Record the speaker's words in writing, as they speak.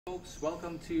Folks,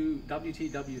 welcome to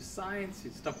WTW Science.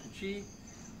 It's Dr. G.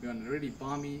 We're on a really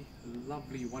balmy,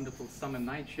 lovely, wonderful summer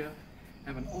night here. I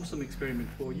have an awesome experiment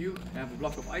for you. I have a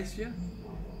block of ice here,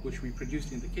 which we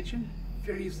produced in the kitchen.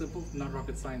 Very simple, not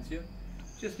rocket science here.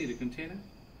 Just need a container,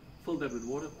 fill that with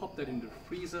water, pop that in the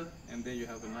freezer, and there you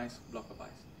have a nice block of ice.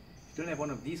 If you don't have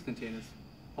one of these containers,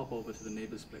 pop over to the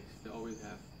neighbor's place. They always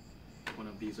have one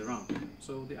of these around.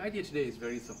 So the idea today is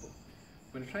very simple.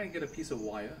 I'm going to try and get a piece of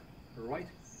wire right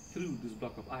through this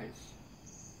block of ice,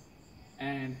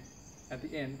 and at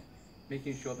the end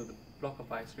making sure that the block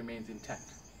of ice remains intact.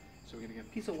 So we're going to get a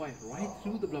piece of wire right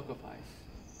through the block of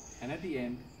ice, and at the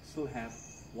end still have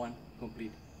one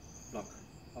complete block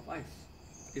of ice.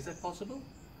 Is that possible?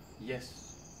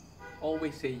 Yes.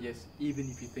 Always say yes, even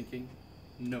if you're thinking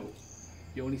no.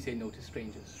 You only say no to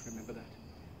strangers, remember that.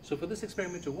 So for this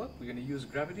experiment to work, we're going to use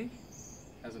gravity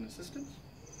as an assistant,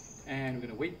 and we're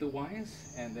going to weight the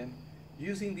wires, and then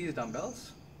using these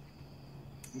dumbbells,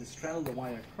 I'm going to straddle the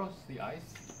wire across the ice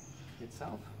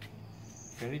itself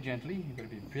very gently. You've got to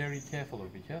be very careful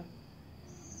over here,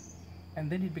 and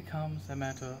then it becomes a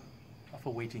matter of a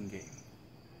waiting game.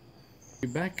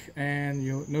 We're back, and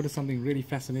you'll notice something really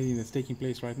fascinating that's taking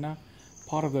place right now.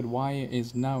 Part of that wire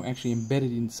is now actually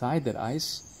embedded inside that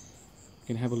ice. You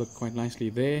can have a look quite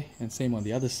nicely there, and same on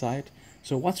the other side.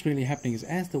 So what's really happening is,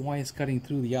 as the wire is cutting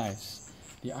through the ice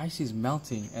is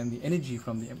melting, and the energy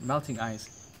from the melting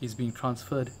ice is being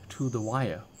transferred to the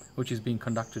wire, which is being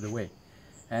conducted away.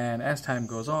 And as time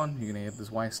goes on, you're going to get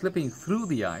this wire slipping through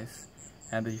the ice,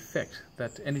 and the effect,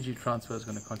 that energy transfer, is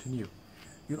going to continue.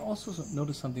 You'll also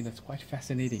notice something that's quite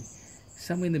fascinating.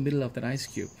 Somewhere in the middle of that ice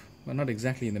cube, well, not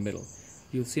exactly in the middle,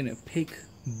 you'll see an opaque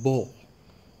ball,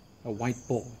 a white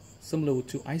ball, similar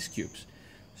to ice cubes.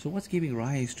 So what's giving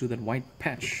rise to that white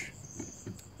patch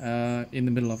in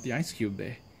the middle of the ice cube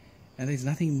there? And there's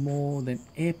nothing more than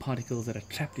air particles that are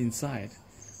trapped inside.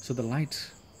 So the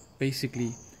light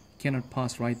basically cannot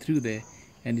pass right through there,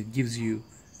 and it gives you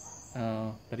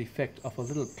that effect of a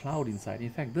little cloud inside.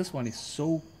 In fact, this one is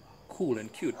so cool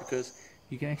and cute because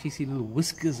you can actually see little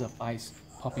whiskers of ice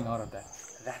popping out of that.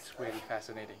 That's really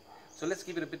fascinating. So let's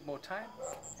give it a bit more time,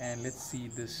 and let's see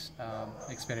this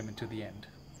experiment to the end.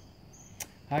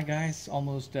 Hi guys,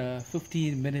 almost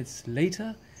 15 minutes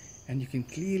later, and you can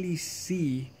clearly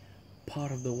see part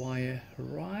of the wire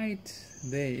right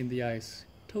there in the ice,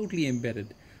 totally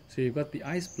embedded. So you've got the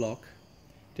ice block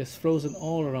just frozen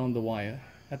all around the wire,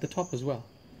 at the top as well.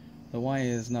 The wire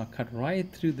is now cut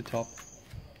right through the top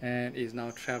and is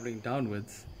now traveling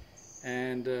downwards,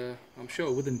 and I'm sure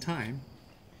within time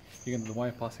you're going to have the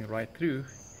wire passing right through,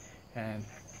 and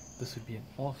this would be an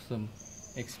awesome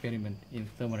experiment in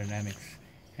thermodynamics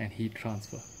and heat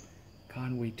transfer.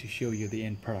 Can't wait to show you the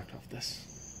end product of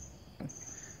this.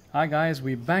 Hi guys,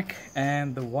 we're back,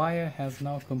 and the wire has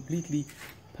now completely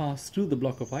passed through the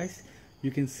block of ice.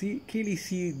 You can clearly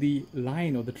see the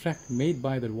line or the track made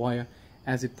by the wire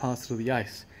as it passed through the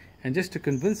ice. And just to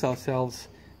convince ourselves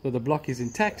that the block is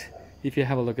intact, if you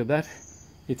have a look at that,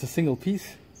 it's a single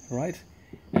piece, right?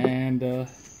 And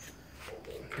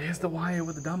there's the wire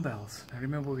with the dumbbells. Now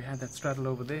remember, we had that straddle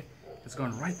over there. It's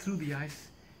gone right through the ice,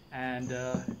 and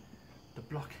the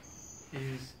block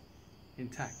is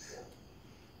intact.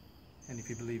 And if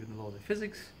you believe in the laws of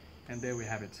physics, and there we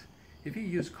have it. If you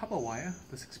use copper wire,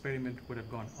 this experiment would have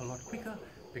gone a lot quicker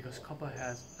because copper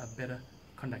has a better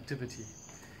conductivity.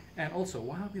 And also,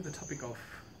 while we're the topic of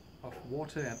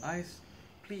water and ice,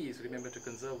 please remember to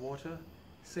conserve water,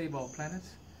 save our planet.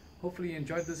 Hopefully you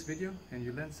enjoyed this video and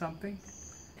you learned something.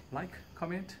 Like,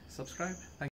 comment, subscribe. Thank you.